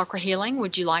little chakra healing.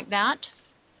 Would you like that?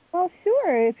 Well,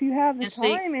 sure, if you have the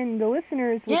time and the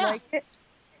listeners would like it.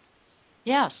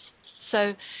 Yes.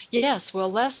 So, yes,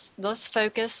 well, let's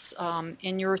focus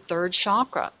in your 3rd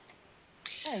chakra.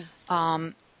 Okay.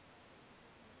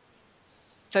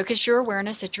 Focus your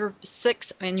awareness at your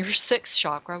 6th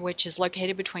chakra, which is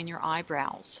located between your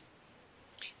eyebrows.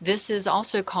 This is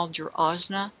also called your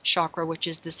Ajna chakra, which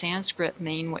is the Sanskrit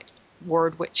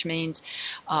word which means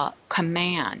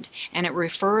command, and it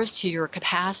refers to your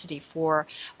capacity for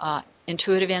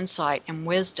intuitive insight and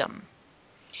wisdom.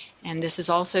 And this is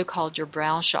also called your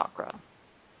brow chakra.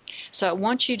 So I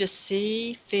want you to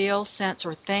see, feel, sense,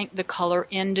 or think the color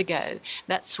indigo.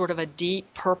 That's sort of a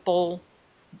deep purple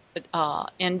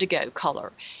indigo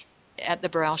color at the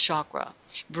brow chakra.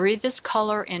 Breathe this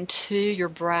color into your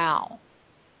brow.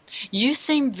 You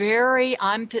seem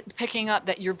I'm picking up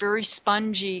that you're very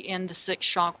spongy in the 6th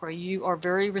chakra. You are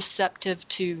very receptive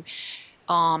to,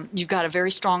 you've got a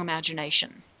very strong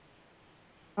imagination.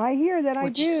 I hear that.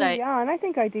 Would you say? Yeah, and I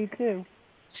think I do too.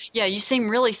 Yeah, you seem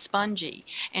really spongy,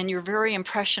 and you're very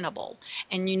impressionable,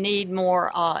 and you need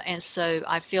more. And so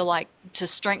I feel like to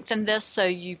strengthen this, so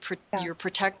you're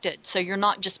protected, so you're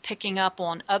not just picking up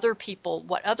on other people,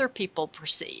 what other people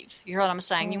perceive. You hear what I'm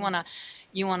saying?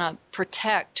 You want to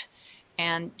protect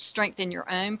and strengthen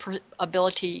your own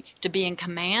ability to be in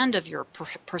command of your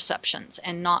perceptions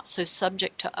and not so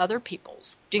subject to other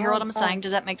people's. Do you hear what I'm saying?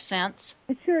 Does that make sense?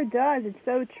 It sure does. It's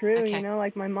so true. Okay. You know,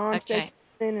 like my mom says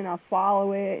something and I'll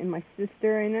follow it, and my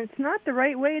sister, and it's not the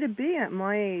right way to be at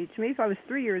my age. Maybe if I was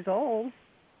 3 years old.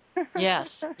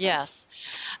 Yes.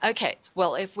 Okay,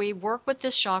 well, if we work with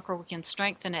this chakra, we can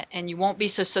strengthen it, and you won't be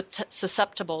so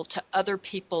susceptible to other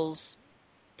people's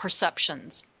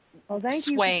perceptions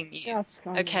swaying you.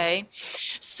 Okay,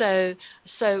 so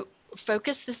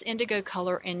focus this indigo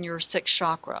color in your sixth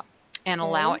chakra and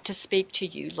allow it to speak to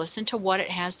you. Listen to what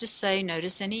it has to say.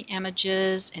 Notice any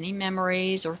images, any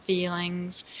memories or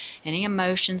feelings, any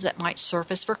emotions that might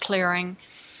surface for clearing.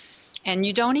 And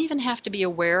you don't even have to be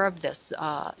aware of this,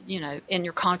 in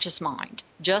your conscious mind.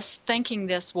 Just thinking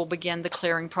this will begin the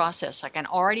clearing process. I can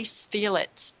already feel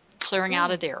it clearing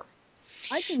out of there.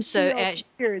 I can feel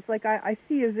tears. Like I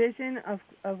see a vision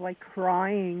of like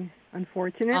crying,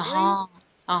 unfortunately.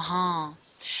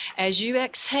 As you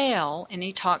exhale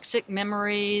any toxic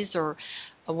memories or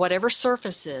whatever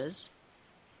surfaces,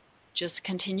 just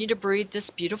continue to breathe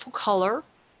this beautiful color.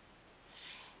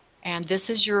 And this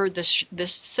is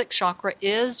this sixth chakra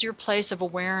is your place of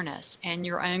awareness and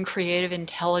your own creative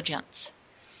intelligence.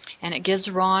 And it gives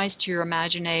rise to your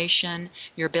imagination,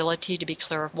 your ability to be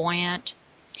clairvoyant.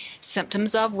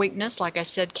 Symptoms of weakness, like I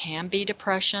said, can be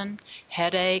depression,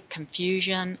 headache,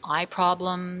 confusion, eye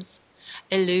problems,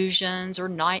 illusions or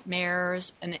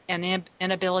nightmares, an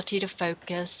inability to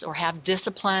focus or have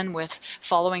discipline with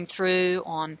following through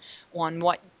on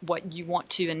what you want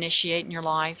to initiate in your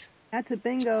life. That's a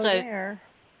bingo there.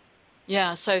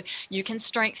 Yeah, so you can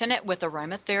strengthen it with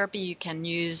aromatherapy. You can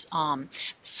use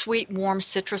sweet, warm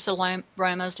citrus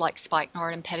aromas like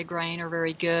spikenard and petitgrain are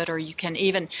very good. Or you can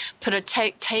even put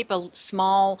tape a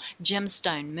small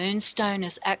gemstone. Moonstone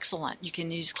is excellent. You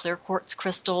can use clear quartz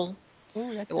crystal.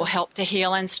 It will help to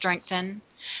heal and strengthen.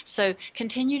 So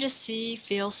continue to see,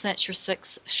 feel, sense your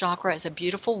sixth chakra as a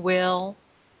beautiful wheel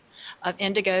of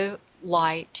indigo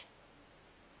light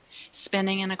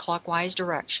spinning in a clockwise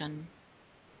direction.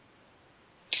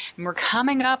 And we're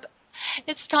coming up.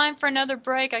 It's time for another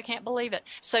break. I can't believe it.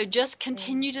 So just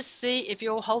continue to see. If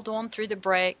you'll hold on through the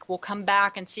break, we'll come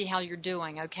back and see how you're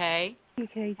doing, okay?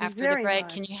 Okay. After the break,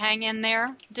 can you hang in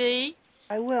there, Dee?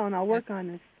 I will, and I'll work on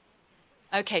this.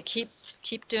 Okay, keep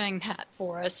doing that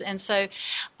for us. And so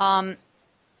I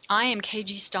am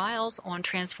KG Styles on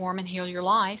Transform and Heal Your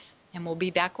Life, and we'll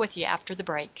be back with you after the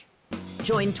break.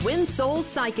 Join Twin Soul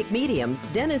psychic mediums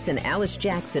Dennis and Alice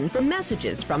Jackson for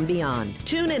Messages from Beyond.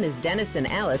 Tune in as Dennis and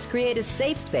Alice create a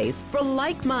safe space for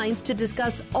like minds to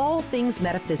discuss all things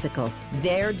metaphysical.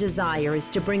 Their desire is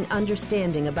to bring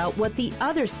understanding about what the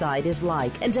other side is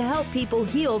like and to help people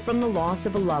heal from the loss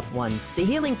of a loved one. The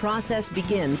healing process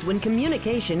begins when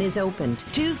communication is opened.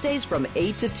 Tuesdays from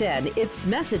 8 to 10, it's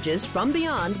Messages from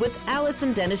Beyond with Alice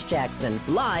and Dennis Jackson,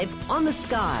 live on The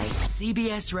Sky.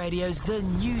 CBS Radio's The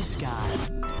New Sky.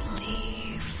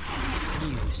 Believe.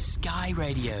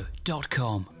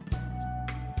 NewSkyRadio.com.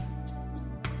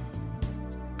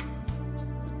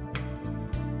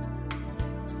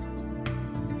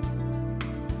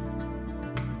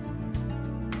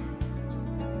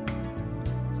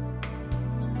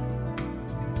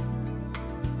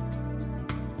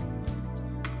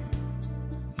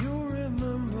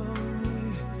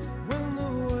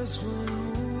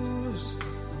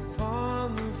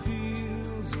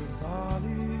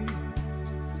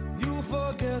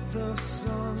 The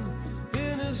sun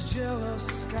in his jealous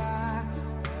sky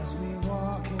as we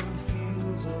walk in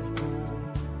fields of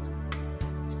gold.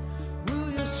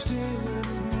 Will you stay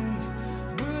with me?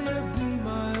 Will you be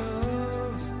my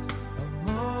love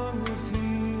among the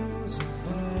fields of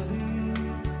barley?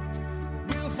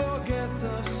 We'll forget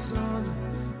the sun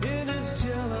in his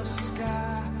jealous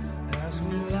sky as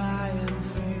we lie in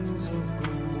fields of gold.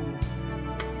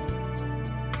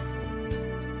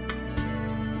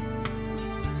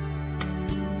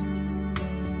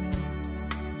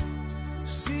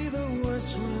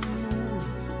 Wind move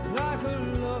like a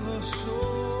lover's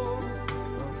soul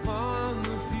upon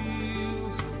the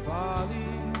fields of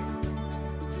barley.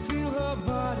 Feel her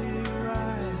body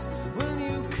rise when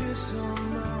you kiss her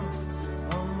mouth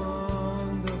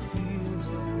among the fields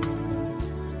of gold.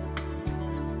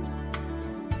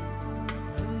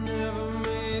 I never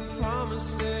made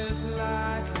promises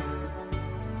lightly,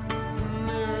 and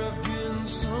there have been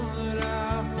some that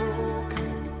I've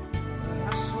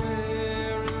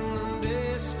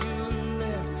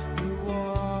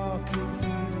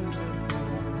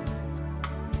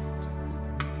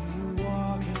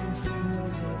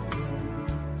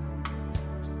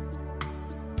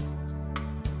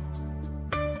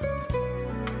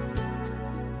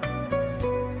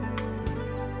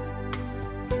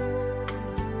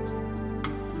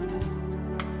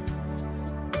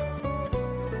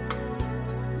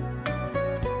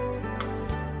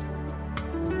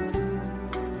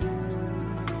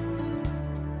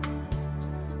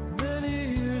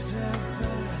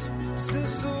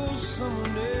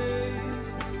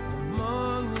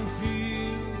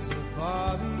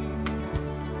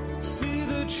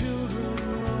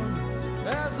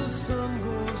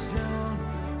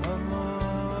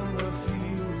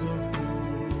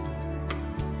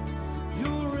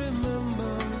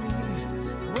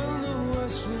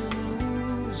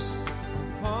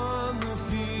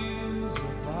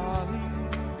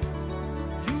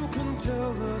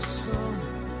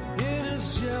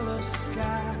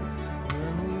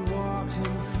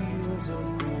fields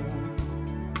of gold.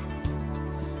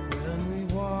 When we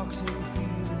walked in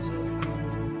fields of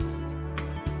gold.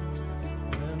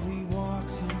 When we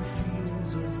walked in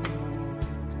fields of gold.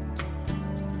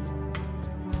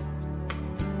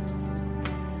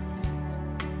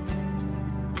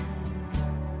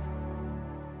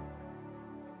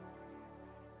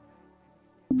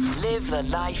 Live the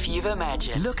life you've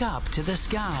imagined. Look up to the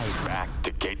sky. Back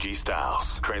to KG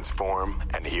Styles. Transform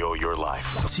and heal your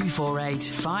life.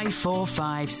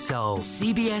 248-545-SOUL.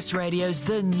 CBS Radio's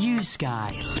The New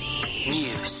Sky.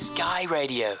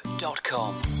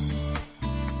 NewSkyRadio.com.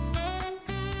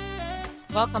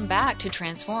 Welcome back to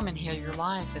Transform and Heal Your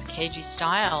Life with KG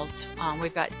Styles.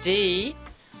 We've got Dee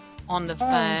on the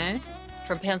phone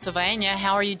from Pennsylvania.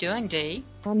 How are you doing, Dee?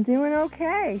 I'm doing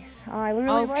okay. I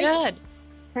really like good.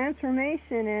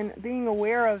 Transformation and being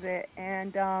aware of it.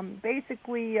 And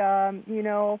basically, I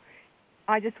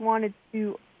just wanted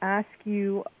to ask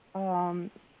you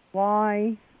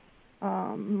why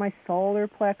my solar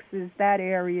plexus, that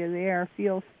area there,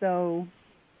 feels so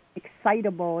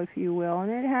excitable, if you will.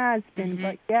 And it has been,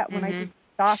 but yet when I did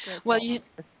soccer... Well, you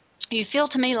feel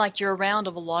to me like you're around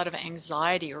of a lot of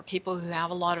anxiety, or people who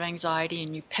have a lot of anxiety,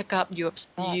 and you pick up, you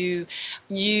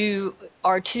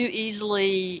are too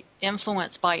easily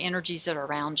influenced by energies that are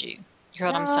around you. You hear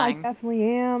what I'm saying? I definitely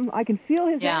am. I can feel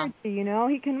his energy,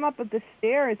 He came up up the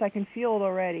stairs. I can feel it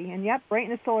already. And yep, right in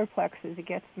the solar plexus, it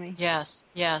gets me. Yes.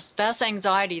 That's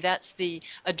anxiety. That's the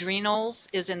adrenals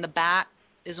is in the back,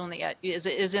 is in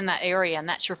that area, and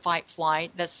that's your fight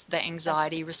flight. That's the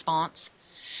anxiety response.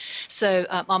 So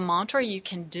a mantra you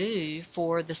can do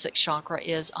for the sixth chakra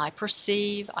is I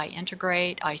perceive, I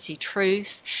integrate, I see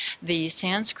truth. The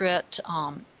Sanskrit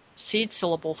seed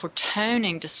syllable for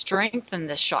toning to strengthen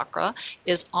this chakra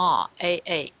is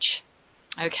A-H.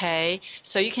 Okay,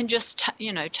 so you can just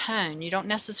tone. You don't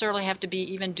necessarily have to be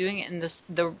even doing it in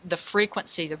the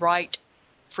frequency, the right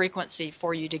frequency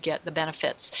for you to get the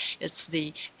benefits. It's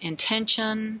the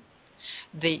intention,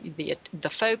 the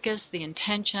focus, the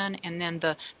intention, and then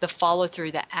the follow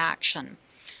through, the action.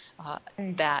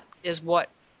 That is what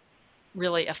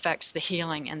really affects the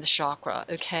healing in the chakra.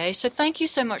 Okay, so thank you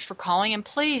so much for calling, and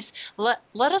please let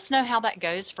us know how that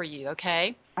goes for you.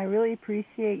 Okay. I really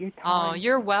appreciate your time. Oh,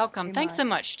 you're welcome. Thanks so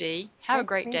much, Dee. Have a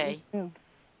great day. You too.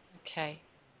 Okay.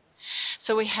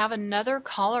 So we have another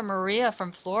caller. Maria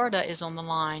from Florida is on the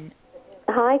line.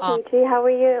 Hi, KG. How are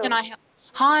you?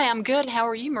 Hi, I'm good. How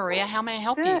are you, Maria? How may I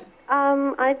help you?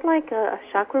 I'd like a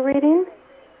chakra reading.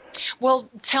 Well,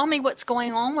 tell me what's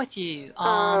going on with you.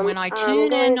 When I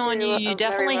tune in on you, you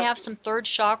definitely have some third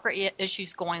chakra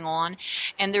issues going on.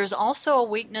 And there's also a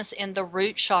weakness in the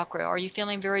root chakra. Are you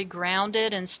feeling very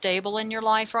grounded and stable in your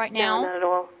life right now? No, not at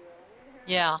all.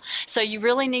 Yeah. So you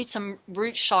really need some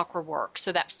root chakra work.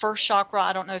 So that first chakra,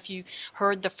 I don't know if you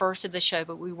heard the first of the show,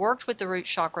 but we worked with the root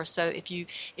chakra. So if you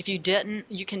didn't,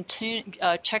 you can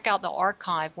check out the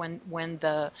archive when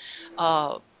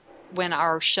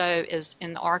our show is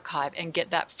in the archive and get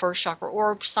that first chakra,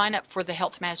 or sign up for the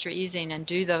Health Mastery E-Zine and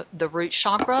do the root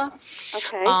chakra.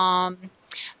 Okay.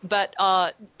 But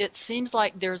it seems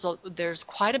like there's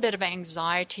quite a bit of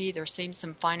anxiety. There seems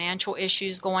some financial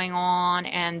issues going on,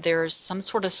 and there's some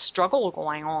sort of struggle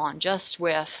going on just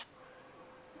with,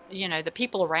 the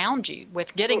people around you,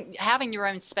 with having your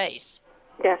own space.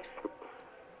 Yes.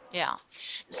 Yeah.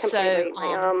 Completely.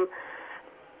 So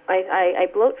I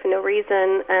bloat for no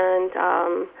reason, and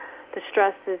the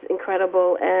stress is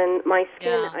incredible. And my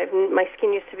skin, my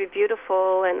skin used to be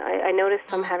beautiful, and I noticed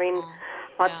I'm having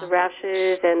lots of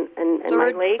rashes and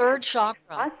my legs. Third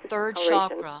chakra.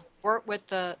 Work with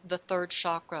the third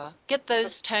chakra. Get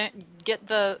those.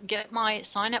 Get my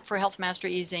sign up for Health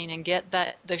Mastery E-Zine and get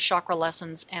the chakra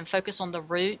lessons and focus on the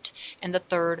root and the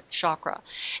third chakra.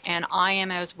 And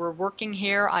as we're working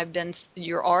here,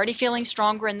 you're already feeling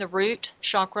stronger in the root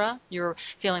chakra. You're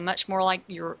feeling much more like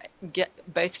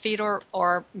both feet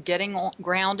are getting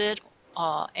grounded.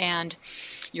 And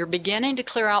you're beginning to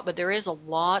clear out, but there is a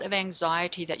lot of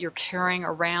anxiety that you're carrying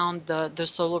around the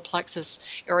solar plexus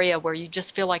area, where you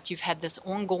just feel like you've had this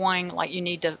ongoing, like you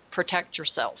need to protect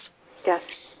yourself. Yes.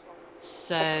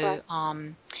 So,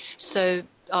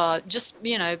 just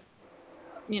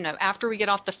after we get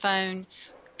off the phone,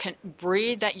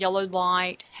 breathe that yellow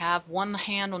light. Have one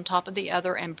hand on top of the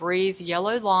other and breathe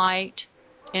yellow light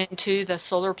into the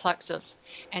solar plexus,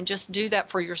 and just do that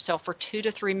for yourself for 2 to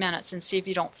 3 minutes and see if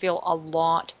you don't feel a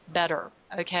lot better.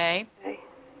 Okay?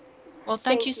 Well,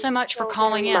 thank you so much for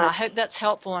calling in. I hope that's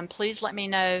helpful, and please let me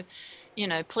know,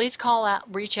 please call out,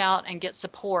 reach out, and get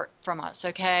support from us.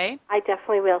 Okay? I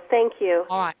definitely will. Thank you.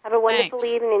 All right. Have a wonderful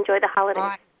evening. Enjoy the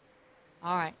holidays.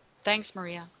 All right. Thanks,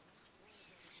 Maria.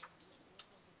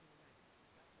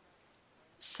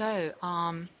 So,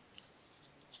 I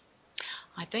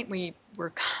think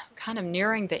we're kind of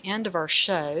nearing the end of our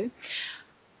show.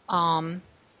 I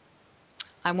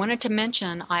wanted to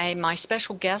mention my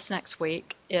special guest next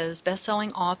week is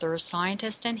best-selling author,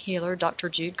 scientist, and healer Dr.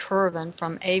 Jude Curvin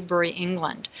from Avebury,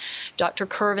 England. Dr.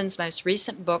 Curvin's most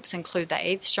recent books include The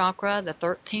 8th Chakra, The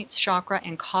 13th Chakra,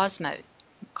 and Cosmos,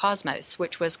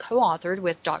 which was co-authored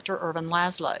with Dr. Ervin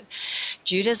Laszlo.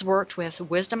 Jude has worked with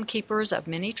wisdom keepers of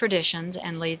many traditions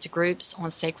and leads groups on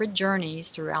sacred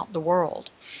journeys throughout the world.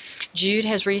 Jude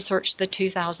has researched the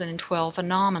 2012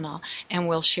 phenomena and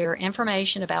will share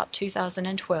information about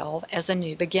 2012 as a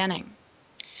new beginning.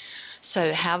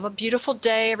 So have a beautiful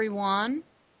day, everyone.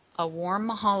 A warm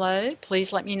mahalo.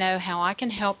 Please let me know how I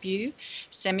can help you.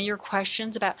 Send me your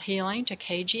questions about healing to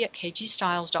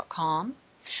kg@kgstyles.com.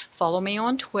 Follow me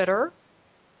on Twitter.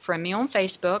 Friend me on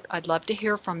Facebook. I'd love to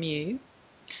hear from you.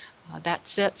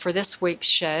 That's it for this week's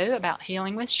show about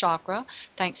healing with chakra.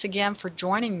 Thanks again for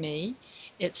joining me.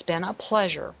 It's been a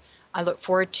pleasure. I look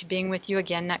forward to being with you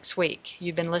again next week.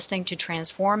 You've been listening to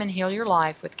Transform and Heal Your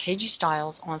Life with KG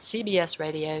Styles on CBS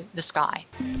Radio, The Sky.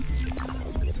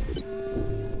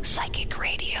 Psychic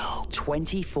Radio.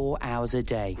 24 hours a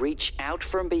day. Reach out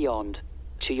from beyond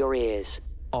to your ears.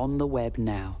 On the web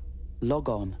now. Log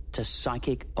on to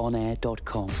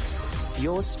psychiconair.com.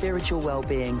 Your spiritual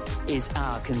well-being is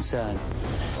our concern.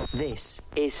 This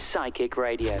is Psychic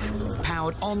Radio.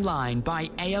 Powered online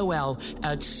by AOL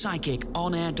at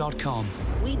psychiconair.com.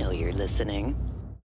 We know you're listening.